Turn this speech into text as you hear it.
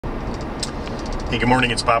Hey, good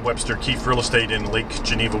morning. It's Bob Webster, Keefe Real Estate in Lake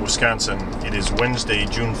Geneva, Wisconsin. It is Wednesday,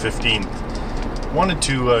 June 15th. Wanted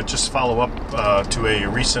to just follow up to a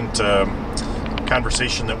recent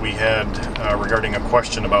conversation that we had regarding a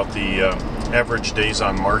question about the average days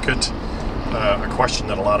on market. A question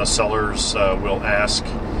that a lot of sellers will ask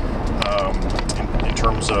in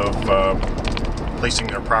terms of placing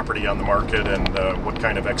their property on the market and what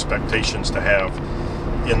kind of expectations to have.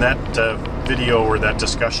 In that video or that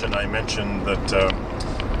discussion, I mentioned that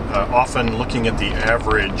often looking at the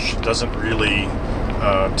average doesn't really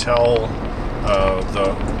tell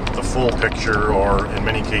the full picture, or in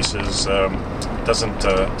many cases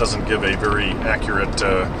doesn't give a very accurate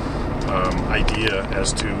idea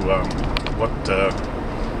as to what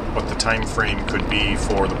the time frame could be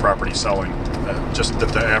for the property selling. Just that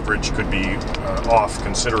the average could be off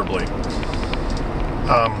considerably.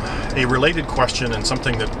 A related question, and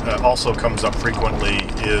something that also comes up frequently,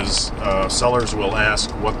 is sellers will ask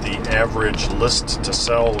what the average list to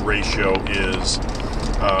sell ratio is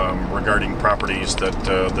regarding properties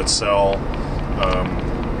that sell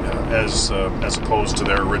as opposed to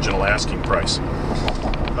their original asking price.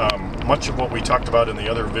 Much of what we talked about in the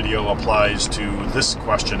other video applies to this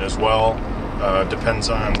question as well. Depends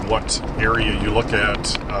on what area you look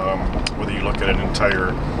at, whether you look at an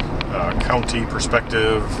entire county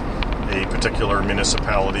perspective, a particular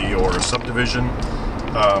municipality, or a subdivision.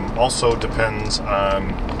 Also depends on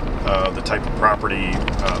the type of property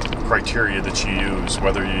criteria that you use,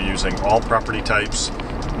 whether you're using all property types,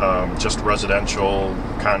 just residential,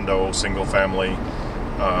 condo, single family,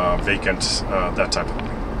 vacant, that type of thing.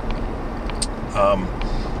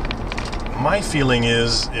 My feeling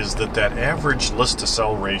is that average list to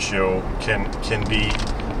sell ratio can be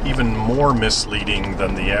even more misleading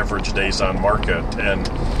than the average days on market, and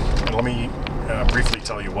let me briefly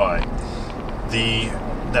tell you why.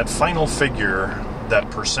 That final figure, that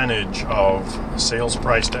percentage of sales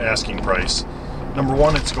price to asking price, number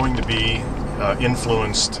one, it's going to be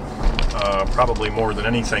influenced probably more than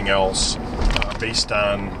anything else based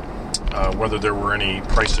on whether there were any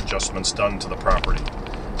price adjustments done to the property.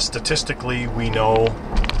 Statistically, we know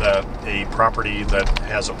that a property that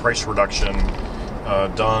has a price reduction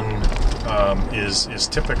done is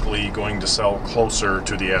typically going to sell closer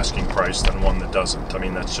to the asking price than one that doesn't. I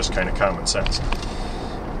mean, that's just kind of common sense.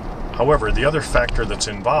 However, the other factor that's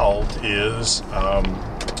involved is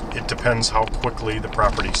it depends how quickly the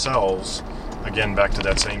property sells. Again, back to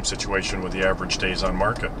that same situation with the average days on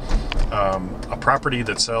market. A property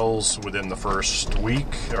that sells within the first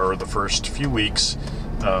week or the first few weeks,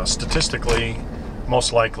 statistically,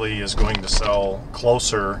 most likely is going to sell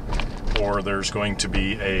closer, or there's going to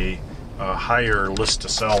be a higher list to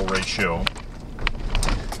sell ratio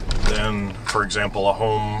than, for example, a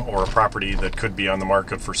home or a property that could be on the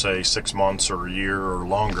market for, say, 6 months or a year or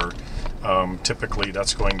longer. Typically,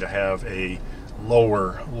 that's going to have a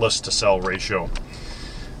lower list to sell ratio.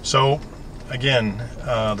 So, again,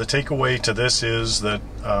 the takeaway to this is that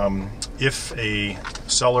if a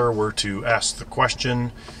seller were to ask the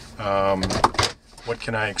question, what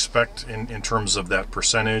can I expect in terms of that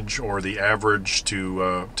percentage or the average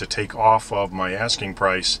to take off of my asking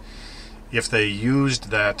price? If they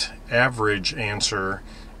used that average answer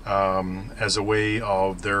as a way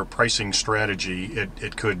of their pricing strategy,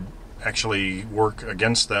 it could actually work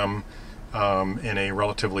against them in a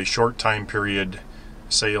relatively short time period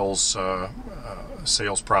sales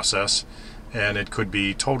process, and it could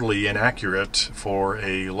be totally inaccurate for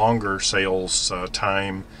a longer sales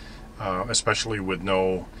time, especially with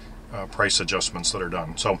no price adjustments that are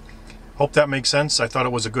done. So, hope that makes sense. I thought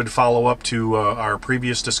it was a good follow-up to our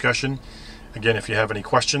previous discussion. Again, if you have any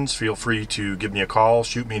questions, feel free to give me a call,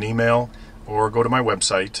 shoot me an email, or go to my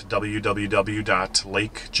website,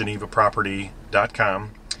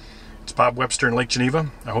 www.lakegenevaproperty.com. It's Bob Webster in Lake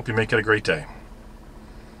Geneva. I hope you make it a great day.